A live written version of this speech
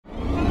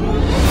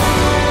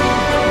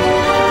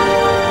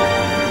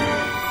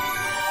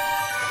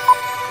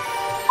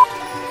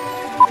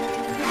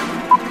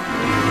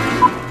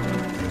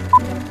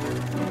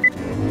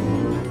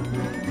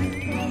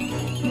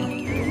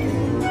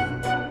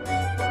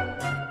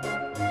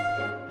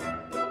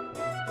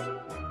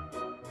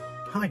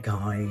Hi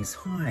guys,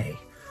 hi.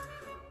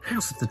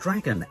 House of the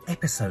Dragon,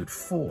 episode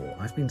 4.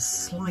 I've been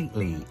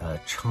slightly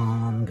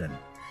charmed and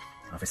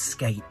I've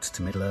escaped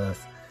to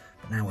Middle-earth,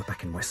 but now we're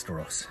back in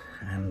Westeros.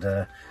 And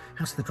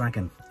House of the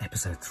Dragon,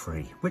 episode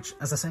 3, which,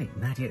 as I say,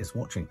 Nadia is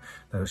watching,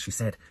 though she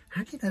said,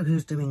 how do you know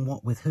who's doing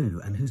what with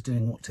who, and who's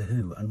doing what to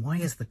who, and why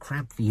is the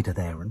crab feeder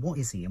there, and what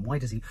is he, and why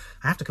does he...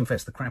 I have to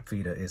confess, the crab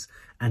feeder is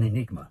an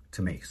enigma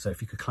to me, so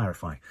if you could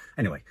clarify.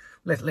 Anyway,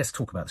 let's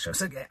talk about the show.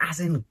 So, as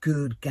in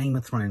good Game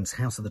of Thrones,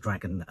 House of the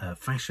Dragon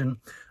fashion,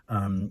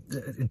 a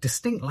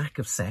distinct lack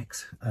of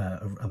sex,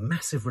 a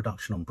massive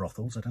reduction on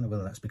brothels. I don't know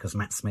whether that's because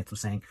Matt Smith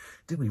was saying,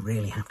 do we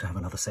really have to have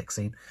another sex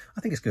scene?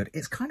 I think it's good.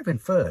 It's kind of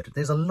inferred.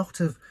 There's a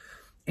lot of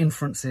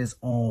inferences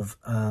of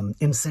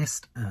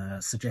incest,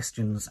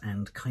 suggestions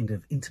and kind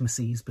of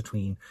intimacies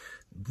between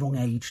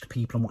wrong-aged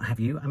people and what have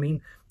you. I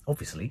mean,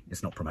 obviously,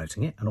 it's not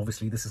promoting it, and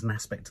obviously this is an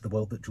aspect of the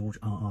world that George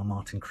R.R.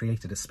 Martin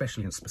created,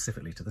 especially and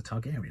specifically to the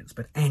Targaryens.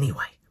 But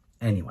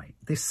anyway,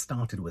 this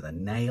started with a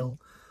nail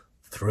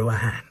through a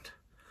hand,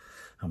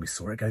 and we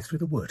saw it go through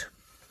the wood.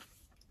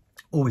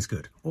 Always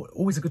good.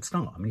 Always a good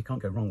start. I mean, you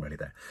can't go wrong really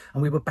there.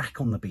 And we were back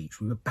on the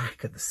beach. We were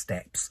back at the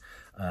steps,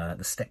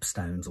 the step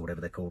stones or whatever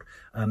they're called.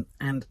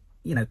 And,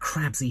 you know,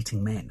 crabs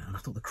eating men. And I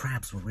thought the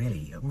crabs were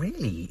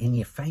really in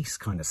your face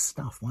kind of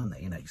stuff, weren't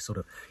they? You know,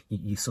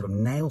 you sort of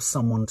nail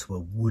someone to a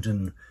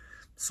wooden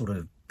sort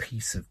of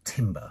piece of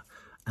timber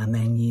and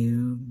then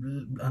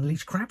you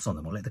unleash crabs on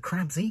them or let the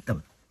crabs eat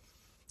them.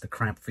 The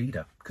crab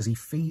feeder, because he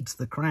feeds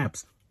the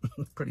crabs.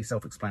 Pretty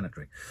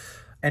self-explanatory.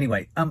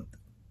 Anyway,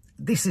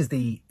 this is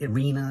the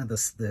arena,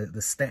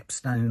 the step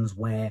stones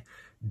where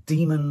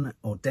Daemon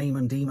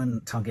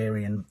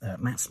Targaryen,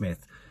 Matt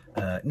Smith,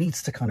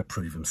 needs to kind of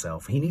prove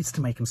himself. He needs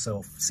to make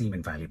himself seem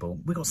invaluable.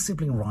 We've got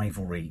sibling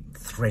rivalry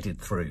threaded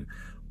through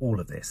all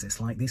of this. It's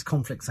like these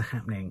conflicts are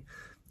happening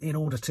in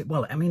order to,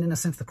 well, I mean, in a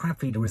sense, the crab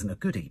feeder isn't a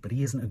goodie, but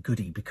he isn't a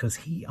goodie because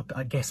he,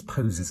 I guess,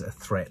 poses a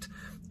threat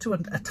to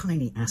a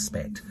tiny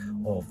aspect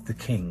of the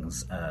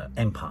king's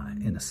empire,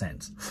 in a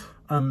sense.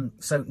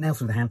 So nail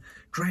through the hand,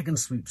 dragon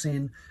swoops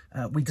in.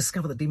 We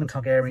discover that Daemon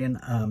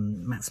Targaryen,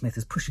 Matt Smith,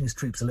 is pushing his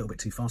troops a little bit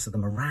too fast, so the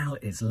morale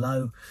is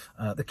low.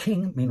 The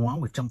king, meanwhile,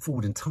 we've jumped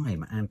forward in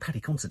time, and Paddy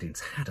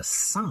Considine's had a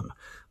son.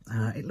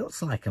 It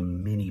looks like a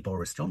mini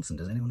Boris Johnson.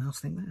 Does anyone else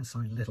think that? It's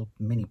like a little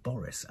mini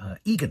Boris.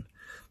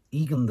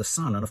 Egan the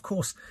son, and of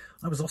course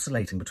I was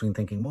oscillating between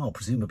thinking, well,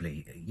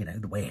 presumably, you know,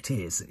 the way it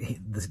is,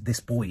 this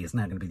boy is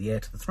now going to be the heir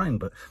to the throne,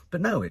 but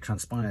no, it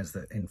transpires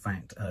that in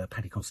fact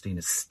Paddy Considine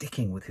is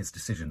sticking with his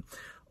decision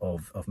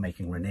of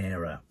making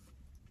Rhaenyra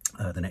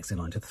the next in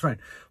line to the throne.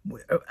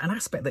 An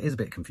aspect that is a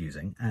bit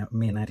confusing,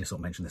 me and Nadia sort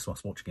of mentioned this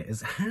whilst watching it,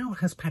 is how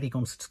has Paddy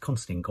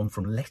Considine gone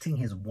from letting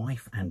his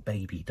wife and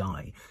baby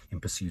die in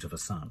pursuit of a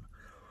son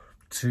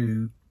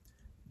to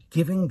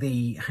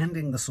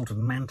handing the sort of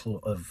mantle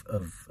of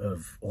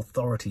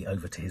authority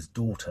over to his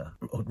daughter,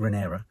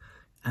 Rhaenyra,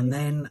 and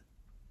then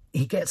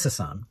he gets a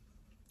son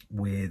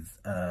with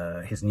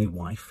his new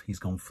wife. He's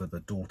gone for the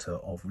daughter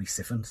of Rhys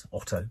Ifans,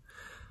 Otto.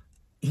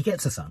 He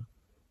gets a son,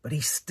 but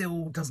he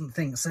still doesn't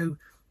think. So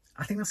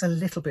I think that's a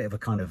little bit of a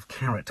kind of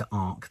character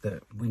arc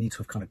that we need to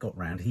have kind of got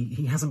round.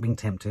 He hasn't been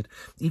tempted,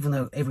 even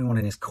though everyone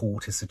in his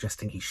court is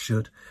suggesting he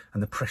should,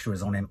 and the pressure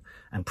is on him,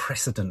 and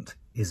precedent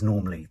is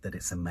normally that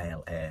it's a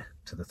male heir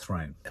to the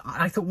throne.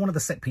 I thought one of the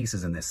set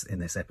pieces in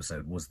this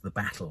episode was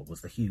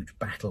the huge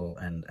battle,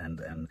 and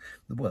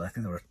well, I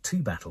think there were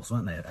 2 battles,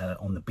 weren't there,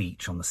 on the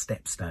beach, on the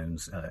step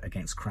stones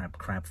against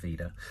crab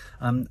feeder.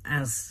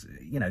 As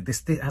you know,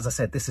 as I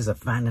said, this is a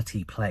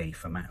vanity play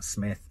for Matt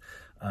Smith.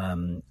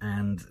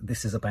 And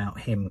this is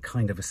about him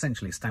kind of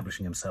essentially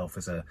establishing himself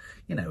as a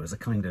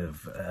kind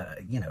of,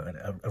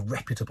 a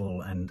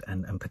reputable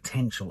and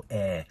potential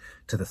heir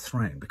to the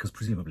throne, because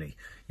presumably,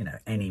 you know,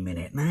 any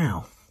minute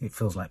now, it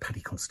feels like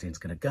Paddy Considine's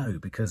going to go,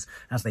 because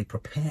as they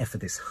prepare for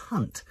this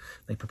hunt,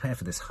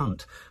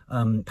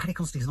 Paddy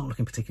Considine's not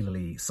looking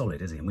particularly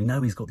solid, is he? And we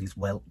know he's got these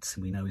welts,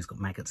 and we know he's got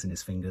maggots in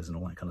his fingers and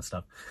all that kind of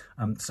stuff.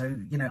 So,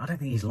 you know, I don't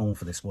think he's long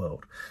for this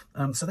world.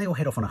 So they all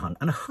head off on a hunt.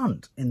 And a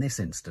hunt, in this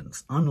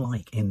instance,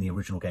 unlike in the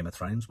original Game of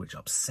Thrones, which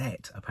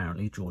upset,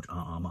 apparently, George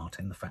R.R.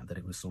 Martin, the fact that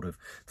it was sort of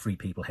 3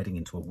 people heading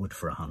into a wood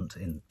for a hunt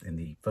in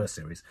the first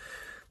series.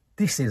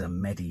 This is a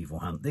medieval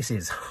hunt. This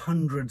is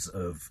hundreds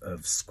of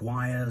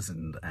squires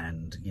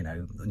and you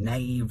know,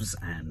 knaves,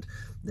 and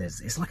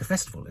it's like a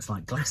festival. It's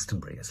like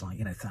Glastonbury. It's like,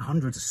 you know,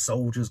 hundreds of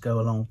soldiers go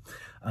along,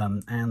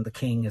 and the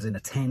king is in a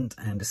tent,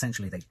 and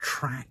essentially they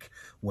track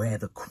where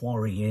the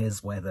quarry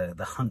is, where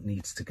the hunt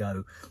needs to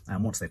go,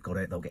 and once they've got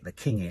it, they'll get the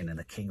king in, and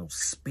the king will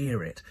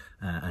spear it,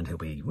 and he'll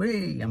be,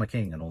 "Wee, I'm a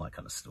king," and all that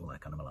kind of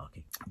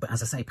malarkey. But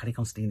as I say, Paddy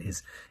Considine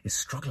is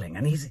struggling,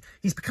 and he's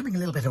becoming a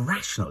little bit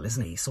irrational,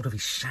 isn't he?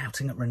 He's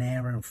shouting at Rhaenyra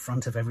in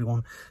front of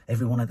everyone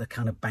at the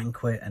kind of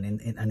banquet, and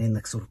in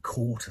the sort of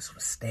court are sort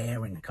of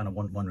staring and kind of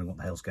wondering what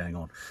the hell's going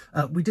on.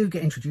 We do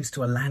get introduced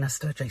to a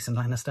Lannister, Jason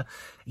Lannister.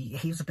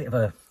 He was a bit of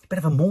a bit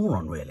of a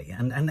moron, really.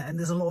 And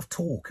there's a lot of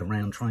talk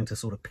around trying to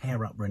sort of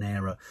pair up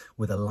Rhaenyra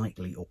with a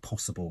likely or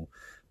possible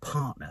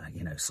partner,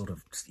 you know, sort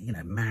of, you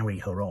know, marry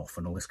her off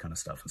and all this kind of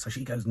stuff. And so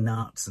she goes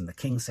nuts, and the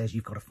king says,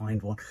 you've got to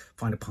find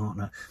a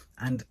partner.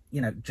 And, you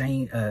know,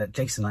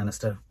 Jason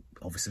Lannister,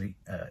 obviously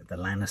the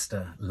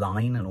Lannister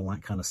line and all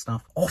that kind of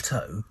stuff.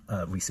 Otto,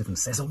 Rhys Ifans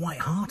says, a white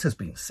hart has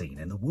been seen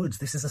in the woods.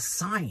 This is a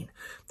sign.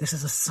 This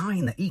is a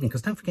sign that Aegon,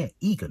 because don't forget,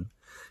 Aegon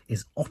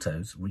is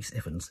Otto's, Rhys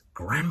Ifans'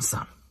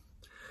 grandson.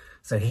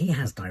 So he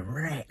has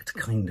direct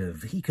kind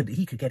of, he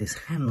could get his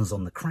hands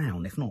on the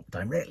crown, if not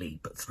directly,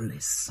 but through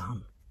his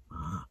son.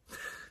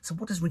 So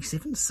what does Rhys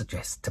Ifans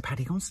suggest to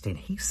Paddy Considine?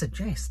 He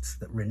suggests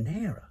that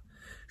Rhaenyra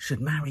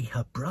should marry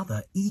her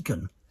brother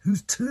Aegon,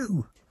 who's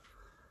 2.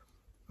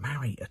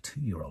 Marry a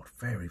 2-year-old.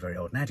 Very, very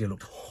odd. Nadia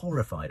looked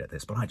horrified at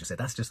this, but I just said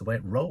that's just the way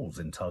it rolls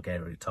in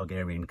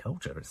Targaryen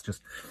culture. It's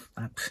just,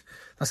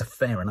 that's a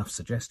fair enough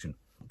suggestion.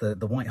 The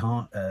White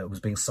Hart was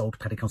being sold to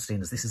Paddy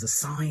Considine as this is a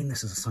sign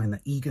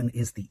that Aegon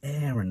is the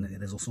heir, and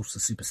there's all sorts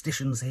of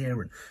superstitions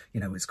here, and, you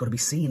know, it's got to be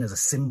seen as a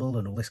symbol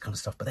and all this kind of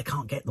stuff, but they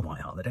can't get the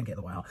White Hart. They don't get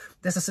the White Hart.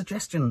 There's a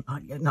suggestion,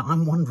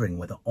 I'm wondering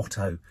whether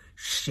Otto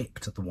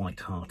shipped the White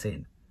Hart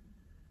in.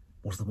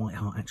 Was the White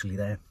Hart actually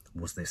there?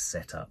 Was this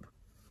set up?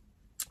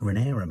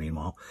 Rhaenyra,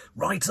 meanwhile,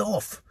 rides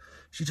off.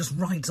 She just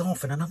rides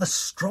off in another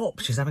strop.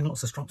 She's having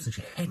lots of strops, and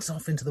she heads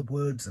off into the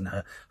woods, and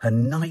her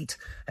knight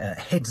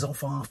heads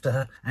off after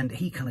her, and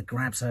he kind of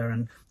grabs her,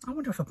 and I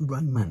wonder if a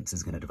romance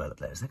is going to develop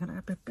there. Is there going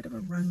to be a bit of a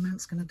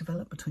romance going to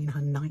develop between her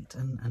knight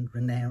and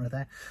Rhaenyra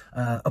there?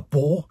 A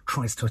boar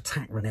tries to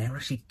attack Rhaenyra.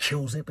 She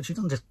kills it, but she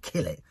doesn't just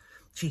kill it.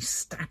 She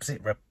stabs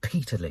it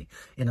repeatedly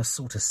in a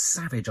sort of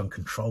savage,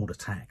 uncontrolled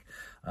attack.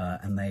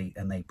 And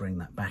they bring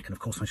that back. And of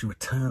course, when she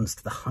returns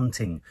to the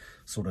hunting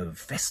sort of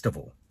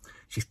festival,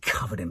 she's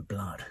covered in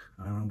blood.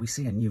 We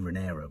see a new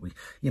Rhaenyra.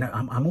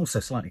 I'm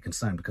also slightly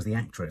concerned because the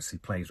actress who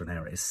plays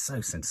Rhaenyra is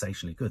so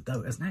sensationally good.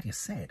 Though, as Nadia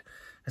said,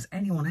 has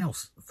anyone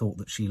else thought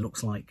that she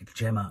looks like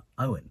Gemma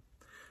Owen?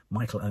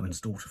 Michael Owen's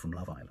daughter from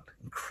Love Island.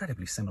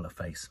 Incredibly similar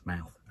face,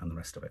 mouth, and the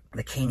rest of it.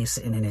 The king is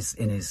sitting in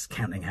his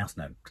counting house.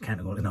 No,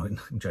 I'm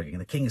joking.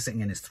 The king is sitting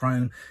in his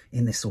throne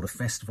in this sort of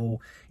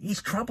festival. He's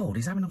troubled.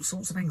 He's having all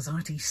sorts of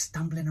anxiety. He's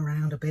stumbling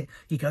around a bit.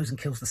 He goes and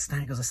kills the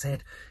stag, as I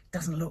said.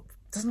 Doesn't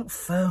look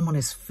firm on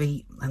his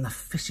feet, and the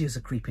fishes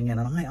are creeping in.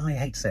 And I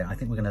hate to say it, I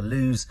think we're going to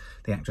lose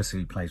the actress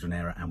who plays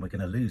Rhaenyra, and we're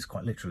going to lose,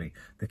 quite literally,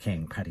 the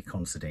king, Paddy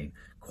Considine,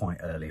 quite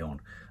early on.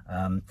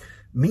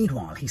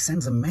 Meanwhile, he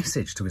sends a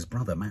message to his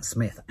brother, Matt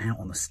Smith, out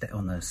on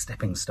the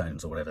stepping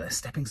stones, or whatever. They're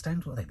stepping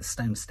stones? What are they? The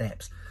stone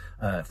steps,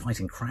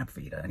 fighting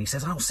Crabfeeder. And he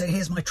says,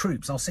 here's my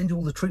troops. I'll send you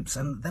all the troops,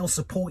 and they'll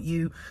support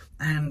you.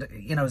 And,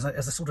 you know,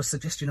 as a sort of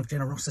suggestion of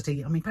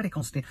generosity. I mean, Paddy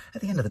Considine,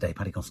 at the end of the day,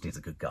 Paddy Considine's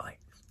a good guy.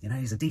 You know,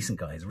 he's a decent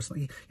guy.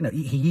 He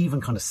even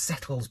kind of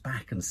settles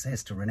back and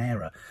says to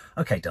Rhaenyra,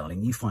 okay,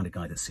 darling, you find a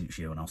guy that suits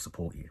you and I'll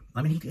support you.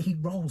 I mean, he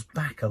rolls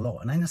back a lot.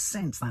 And in a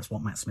sense, that's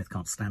what Matt Smith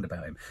can't stand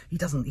about him.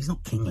 He's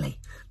not kingly.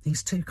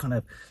 He's too kind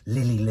of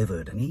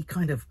lily-livered, and he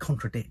kind of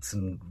contradicts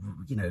and,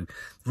 you know,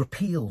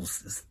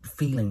 repeals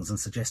feelings and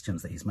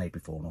suggestions that he's made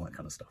before and all that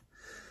kind of stuff.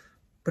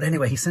 But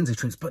anyway, he sends his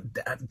troops. But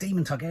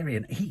Daemon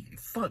Targaryen,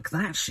 fuck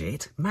that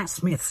shit. Matt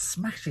Smith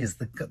smashes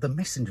the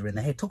messenger in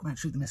the head. Talk about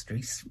shoot the messenger.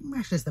 He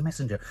smashes the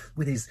messenger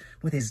with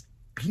his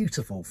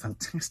beautiful,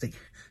 fantastic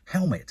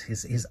helmet,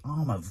 his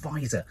armour,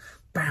 visor.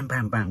 Bam,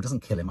 bam, bam.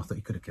 Doesn't kill him. I thought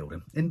he could have killed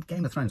him. In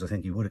Game of Thrones, I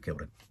think he would have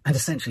killed him. And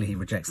essentially, he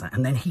rejects that.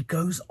 And then he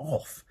goes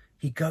off.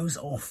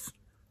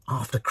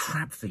 After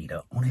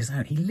Crabfeeder on his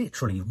own. He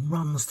literally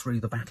runs through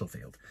the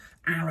battlefield.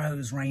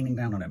 Arrows raining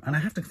down on him. And I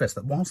have to confess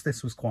that whilst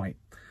this was quite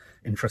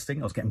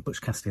interesting, I was getting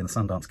Butch Cassidy and the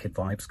Sundance Kid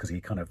vibes, because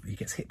he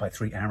gets hit by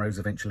 3 arrows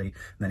eventually,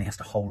 and then he has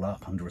to hole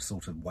up under a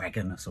sort of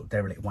wagon, a sort of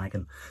derelict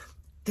wagon.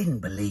 Didn't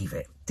believe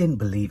it,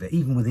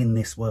 even within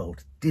this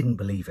world, didn't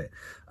believe it.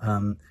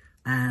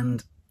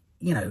 And,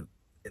 you know,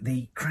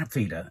 the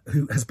Crabfeeder,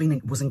 who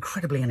was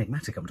incredibly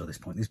enigmatic up until this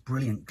point, these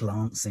brilliant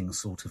glancing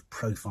sort of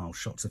profile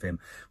shots of him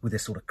with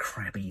this sort of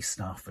crabby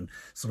stuff and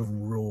sort of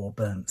raw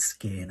burnt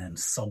skin and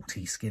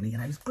salty skin, you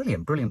know, it's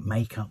brilliant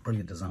makeup,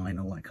 brilliant design,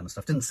 all that kind of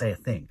stuff. Didn't say a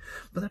thing.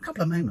 But there are a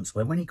couple of moments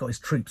where when he got his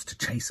troops to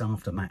chase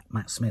after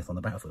Matt Smith on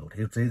the battlefield,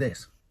 he'll do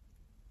this.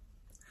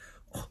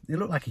 Oh, it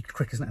looked like he could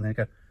crick his neck, and then he'd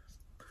go.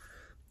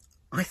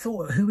 I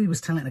thought who he was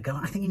telling to go,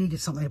 I think he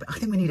needed something, I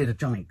think we needed a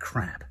giant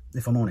crab,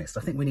 if I'm honest.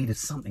 I think we needed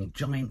something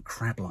giant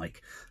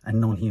crab-like and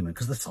non-human,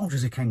 because the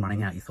soldiers who came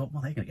running out, you thought,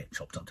 well, they're going to get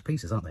chopped up to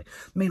pieces, aren't they?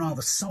 Meanwhile,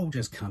 the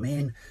soldiers come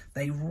in,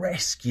 they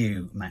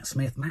rescue Matt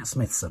Smith. Matt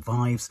Smith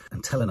survives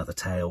and tell another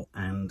tale,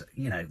 and,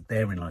 you know,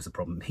 therein lies the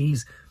problem.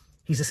 He's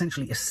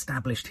essentially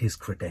established his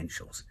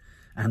credentials.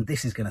 And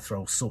this is going to throw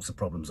all sorts of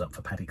problems up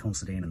for Paddy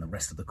Considine and the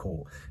rest of the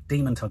court.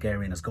 Daemon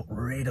Targaryen has got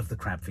rid of the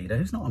Crabfeeder,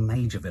 who's not a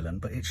major villain,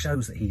 but it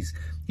shows that he's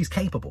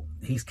capable.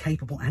 He's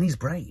capable and he's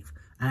brave.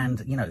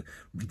 And, you know,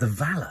 the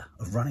valour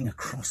of running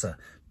across a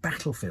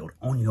battlefield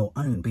on your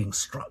own, being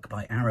struck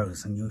by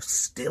arrows, and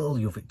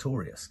you're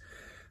victorious.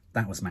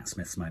 That was Matt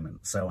Smith's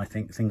moment. So I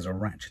think things are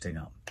ratcheting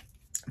up.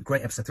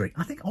 Great episode 3.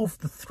 I think of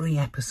the 3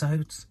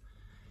 episodes,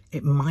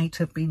 It might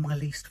have been my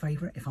least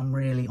favourite, if I'm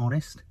really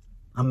honest.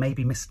 I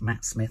maybe missed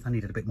Matt Smith. I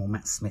needed a bit more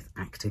Matt Smith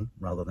acting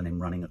rather than him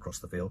running across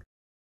the field.